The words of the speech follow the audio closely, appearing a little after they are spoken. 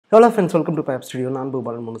Hello friends, welcome to Pipe Studio. நான்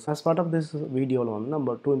BottomSheet. As part of this video,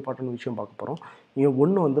 நம்ம two important விஷயம் பார்க்க போறோம். இங்க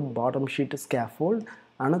ஒன்னு வந்து bottom sheet scaffold,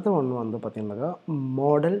 another one வந்து பாத்தீங்கன்னா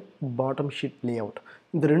model bottom sheet layout.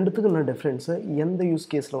 இந்த ரெண்டுத்துக்கு என்ன டிஃபரன்ஸ், எந்த யூஸ்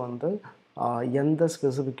கேஸ்ல வந்து எந்த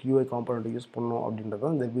ஸ்பெசிபிக் UI காம்போனன்ட் யூஸ் பண்ணனும்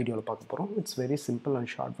அப்படின்றத இந்த வீடியோல பார்க்க போறோம். It's very simple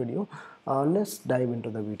and short video. Let's dive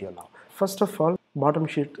into the video now. First of all, bottom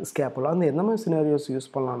sheet scaffold அந்த என்ன மாதிரி scenarios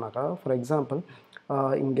யூஸ் பண்ணலாம்னாக்கா, for example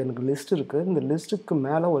இங்கே எனக்கு லிஸ்ட் இருக்குது. இந்த லிஸ்ட்டுக்கு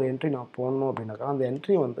மேலே ஒரு என்ட்ரி நான் போடணும் அப்படின்னாக்கா அந்த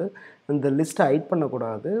என்ட்ரி வந்து இந்த லிஸ்ட்டை ஹைட்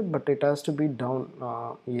பண்ணக்கூடாது. But it has to be down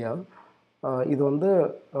year. இது வந்து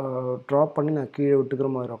ட்ராப் பண்ணி நான் கீழே விட்டுக்கிற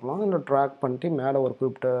மாதிரி இருக்கலாம், இல்லை ட்ராக் பண்ணிட்டு மேலே ஒரு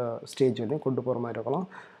குறிப்பிட்ட ஸ்டேஜ் வரையும் கொண்டு போகிற மாதிரி இருக்கலாம்.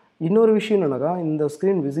 இன்னொரு விஷயம் என்னென்னாக்கா, இந்த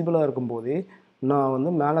ஸ்க்ரீன் விசிபிளாக இருக்கும்போதே நான்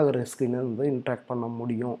வந்து மேலே இருக்கிற ஸ்க்ரீனை வந்து இன்ட்ராக்ட் பண்ண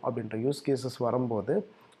முடியும் அப்படின்ற யூஸ் கேசஸ் வரும்போது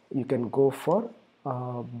you can go for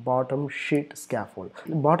bottom sheet scaffold.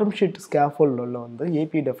 Bottom sheet scaffold வந்து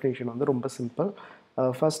API definition வந்து ரொம்ப சிம்பிள்.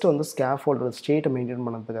 ஃபர்ஸ்ட் வந்து scaffold ஸ்டேட்டை மெயின்டைன்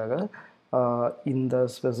பண்ணுறதுக்காக இந்த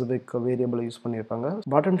ஸ்பெசிபிக் வேரியபிளை யூஸ் பண்ணியிருப்பாங்க.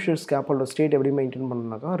 பாட்டம் ஷீட் ஸ்கேஃபோல்டு ஸ்டேட் எப்படி மெயின்டைன்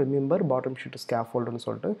பண்ணணும்னாக்கா, ரிமெம்பர் பாட்டம் ஷீட் ஸ்கேஃபோல்டுன்னு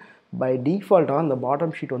சொல்லிட்டு பை டிஃபால்ட்டாக அந்த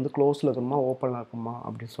பாட்டம் ஷீட் வந்து க்ளோஸில் இருக்குமா ஓப்பனில் இருக்குமா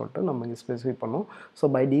அப்படின்னு சொல்லிட்டு நம்ம இங்கே ஸ்பெசிஃபை பண்ணோம்.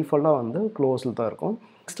 ஸோ பை டிஃபால்ட்டாக வந்து க்ளோஸில் தான் இருக்கும்.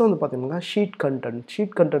 நெக்ஸ்ட் வந்து பார்த்திங்கன்னா ஷீட்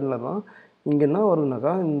கண்டென்ட்டில் தான் இங்கே என்ன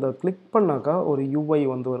வருதுனாக்கா, இந்த கிளிக் பண்ணாக்கா ஒரு UI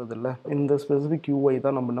வந்து வருது இல்லை, இந்த ஸ்பெசிஃபிக் UI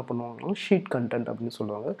தான் நம்ம என்ன பண்ணுவாங்கன்னா ஷீட் கண்டென்ட் அப்படின்னு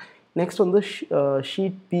சொல்லுவாங்க. நெக்ஸ்ட் வந்து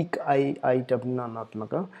ஷீட் பீக் ஐட் அப்படின்னு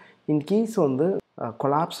என்னன்னாக்கா, இன்கேஸ் வந்து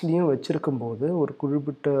கொலாப்ஸ்லேயும் வச்சுருக்கும் போது ஒரு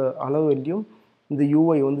குறிப்பிட்ட அளவுலையும் இந்த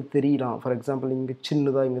UI வந்து தெரியலாம். ஃபார் எக்ஸாம்பிள் இங்கே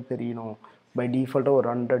சின்னதாக இங்கே தெரியணும், பை டிஃபால்ட்டாக ஒரு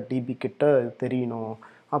 100 dB கிட்ட தெரியணும்,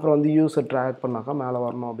 அப்புறம் வந்து யூஸை ட்ராக் பண்ணாக்கா மேலே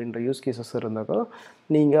வரணும் அப்படின்ற யூஸ் கேசஸ் இருந்தாக்கா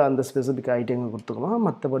நீங்கள் அந்த ஸ்பெசிஃபிக் ஐட்டங்க கொடுத்துக்கலாம்.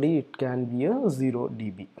 மற்றபடி it can be a 0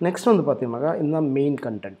 dB. Next வந்து பார்த்தீங்கன்னாக்கா இந்த மெயின்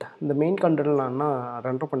கண்டென்ட். இந்த மெயின் கண்டென்ட் நான் என்ன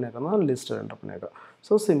ரெண்டர் பண்ணியிருக்கேன்னா லிஸ்ட் ரெண்டர் பண்ணியிருக்கேன்.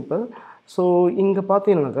 So simple. ஸோ இங்கே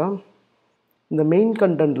பார்த்தீங்கன்னாக்கா இந்த மெயின்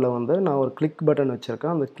கண்டென்ட்டில் வந்து நான் ஒரு கிளிக் பட்டன்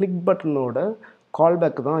வச்சுருக்கேன். அந்த கிளிக் பட்டனோட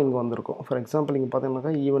கால்பேக் தான் இங்கே வந்திருக்கும். ஃபார் எக்ஸாம்பிள் இங்கே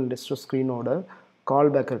பார்த்தீங்கன்னாக்கா ஈவன் லிஸ்ட் ஸ்க்ரீனோட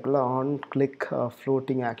கால்பேக் இருக்குல்ல, ஆன் கிளிக்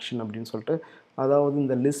ஃப்ளோட்டிங் ஆக்ஷன் அப்படின்னு சொல்லிட்டு, அதாவது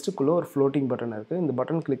இந்த லிஸ்ட்டுக்குள்ளே ஒரு ஃப்ளோட்டிங் பட்டன் இருக்குது. இந்த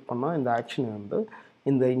பட்டன் கிளிக் பண்ணால் இந்த ஆக்ஷன் வந்து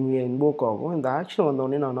இங்கே இன்வோக் ஆகும். இந்த ஆக்ஷன்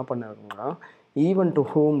வந்தோடனே நான் என்ன பண்ணியிருக்கேன்னா, ஈவன் டு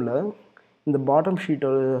ஹோமில் இந்த பாட்டம்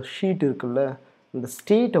ஷீட் இருக்குல்ல, இந்த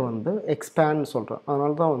ஸ்டேட்டை வந்து எக்ஸ்பேண்ட் சொல்கிறேன்.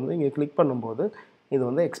 அதனால தான் வந்து இங்கே கிளிக் பண்ணும்போது இது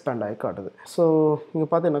வந்து எக்ஸ்பேண்ட் ஆகி காட்டுது. ஸோ இங்கே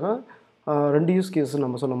பார்த்தீங்கன்னாக்கா ரெண்டு யூஸ் கேஸ்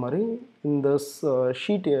நம்ம சொன்ன மாதிரி, இந்த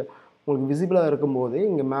ஷீட்டு உங்களுக்கு விசிபிளாக இருக்கும்போதே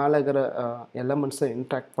இங்கே மேலே இருக்கிற எலமெண்ட்ஸை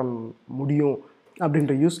இன்ட்ராக்ட் பண்ண முடியும்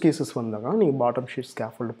அப்படின்ற யூஸ் கேசஸ் வந்தாக்கா நீங்கள் பாட்டம் ஷீட்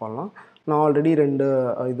ஸ்கேஃபோல்டு பண்ணலாம். நான் ஆல்ரெடி ரெண்டு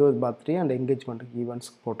இது பர்த்டே அண்ட் என்கேஜ்மெண்ட்டுக்கு ஈவெண்ட்ஸ்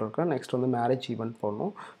போட்டிருக்கேன். நெக்ஸ்ட் வந்து மேரேஜ் ஈவெண்ட்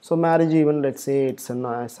போடணும். So marriage event let's say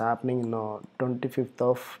it's happening in 25th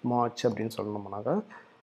of March அப்படின்னு சொல்லணும்னாக்கா,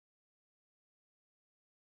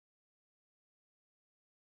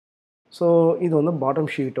 ஸோ இது வந்து பாட்டம்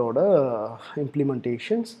ஷீட்டோட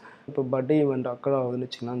இம்ப்ளிமெண்டேஷன்ஸ். இப்போ பர்த்டே ஈவெண்ட் அக்கறை ஆகுதுன்னு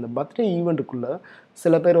வச்சுக்கலாம். இந்த பர்த்டே ஈவெண்ட்டுக்குள்ளே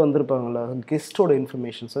சில பேர் வந்திருப்பாங்களா, கெஸ்ட்டோட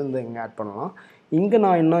இன்ஃபர்மேஷன்ஸை இந்த இங்கே ஆட் பண்ணலாம். இங்கே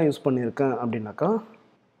நான் என்ன யூஸ் பண்ணியிருக்கேன் அப்படின்னாக்கா,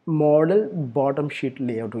 model bottom sheet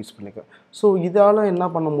layout use பண்ணியிருக்கேன். ஸோ இதால் என்ன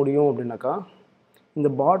பண்ண முடியும் அப்படின்னாக்கா, இந்த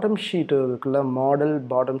பாட்டம் ஷீட் இருக்குல்ல, மாடல்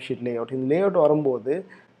பாட்டம் ஷீட் லேஅவுட், இந்த லேஅவுட் வரும்போது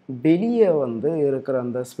வெளியே வந்து இருக்கிற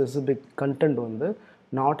அந்த ஸ்பெசிஃபிக் கண்டென்ட் வந்து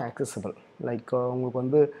நாட் ஆக்சசபிள். லைக் உங்களுக்கு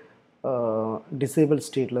வந்து டிசேபிள்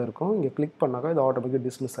ஸ்டேட்டில் இருக்கும். இங்கே கிளிக் பண்ணாக்கா இது ஆட்டோமேட்டிக்காக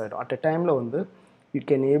டிஸ்மிஸ் ஆகிடும். அட் எ டைமில் வந்து you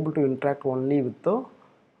can able to interact only with the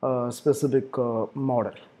specific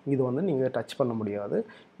model. இது வந்து நீங்கள் டச் பண்ண முடியாது.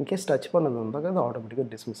 இன்கேஸ் டச் பண்ணது வந்தாக்கா அது ஆட்டோமேட்டிக்காக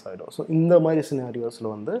டிஸ்மிஸ் ஆகிடும். ஸோ இந்த மாதிரி சினாரியோஸில்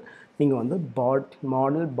வந்து நீங்கள் வந்து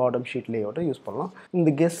மாடல் பாட்டம் ஷீட் லேஅவுட்டை யூஸ் பண்ணலாம்.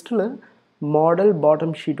 இந்த கெஸ்ட்டில் மாடல்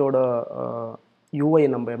பாட்டம் ஷீட்டோட UI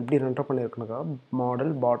நம்ம எப்படி ரெண்டர் பண்ணியிருக்கோனாக்கா,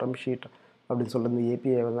 மாடல் பாட்டம் ஷீட் அப்படின்னு சொல்லிட்டு இந்த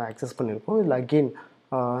API வந்து ஆக்சஸ் பண்ணியிருக்கோம். இதில் அகெயின்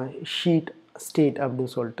ஷீட் ஸ்டேட்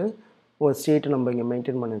அப்படின்னு சொல்லிட்டு ஒரு ஸ்டேட்டை நம்ம இங்கே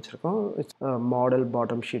மெயின்டைன் பண்ணி வச்சுருக்கோம். It's model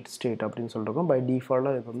bottom sheet state அப்படின்னு சொல்லியிருக்கோம். பை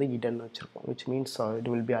டிஃபால்ட்டாக இது வந்து இடன் வச்சுருக்கோம், which means it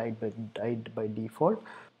will be height by default.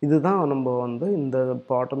 இதுதான் நம்ம வந்து இந்த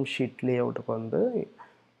பாட்டம் ஷீட் லேஅவுட்டுக்கு வந்து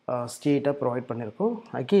ஸ்டேட்டாக ப்ரொவைட் பண்ணியிருக்கோம்.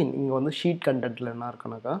 அகெயின் இங்கே வந்து ஷீட் கண்டென்ட்டில் என்ன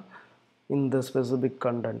இருக்குனாக்கா, இந்த specific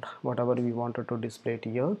content whatever we wanted to display it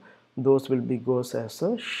here, those will be goes as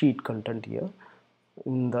a sheet content here.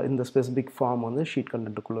 இந்த ஸ்பெசிஃபிக் ஃபார்ம் வந்து ஷீட்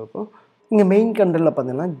கண்டென்ட்டுக்குள்ளே இருக்கும். இங்கே மெயின் கண்டென்ட்டில்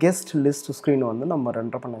பார்த்தீங்கன்னா கெஸ்ட் லிஸ்ட் ஸ்க்ரீன் வந்து நம்ம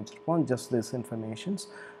ரெண்டர் பண்ணி வச்சுருப்போம். Just this informations.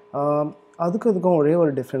 அதுக்கும் ஒரே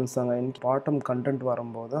ஒரு டிஃப்ரென்ஸ் தாங்க. பாட்டம் கண்டென்ட்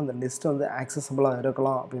வரும்போது அந்த லிஸ்ட் வந்து ஆக்சசபிளாக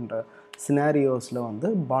இருக்கலாம் அப்படின்ற சினாரியோஸில் வந்து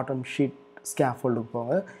பாட்டம் ஷீட் ஸ்கேஃபோல்டுக்கு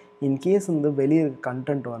போங்க. இன்கேஸ் வந்து வெளியே இருக்க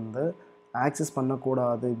கண்டென்ட் வந்து ஆக்சஸ்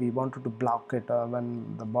பண்ணக்கூடாது, we wanted to block it when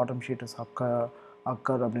the bottom sheet is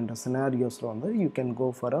occur அப்படின்ற சினாரியோஸில் வந்து you can go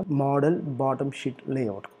for a model bottom sheet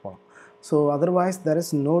லேஅவுட்க்கு போகலாம். So otherwise there is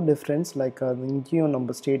no difference like இங்கேயும்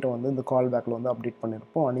நம்ம ஸ்டேட்டை வந்து இந்த கால் பேக்கில் வந்து அப்டேட்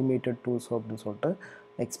பண்ணியிருப்போம் அனிமேட்டட் டூல்ஸ் அப்படின்னு சொல்லிட்டு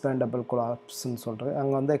எக்ஸ்பேண்டபிள் கொலாப்ஸ்ன்னு சொல்லிட்டு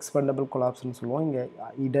அங்கே வந்து எக்ஸ்பேண்டபிள் கொலாப்ஸ்ன்னு சொல்லுவோம் இங்கே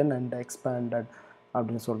இடன் அண்ட் எக்ஸ்பேண்டட்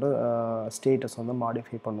அப்படின்னு சொல்லிட்டு ஸ்டேட்டஸ் வந்து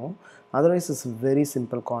மாடிஃபை பண்ணுவோம் otherwise it's very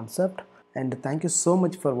simple concept and thank you so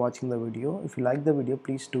much for watching the video. If you like the video,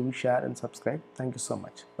 please do share and subscribe. Thank you so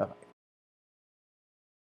much. Bye bye.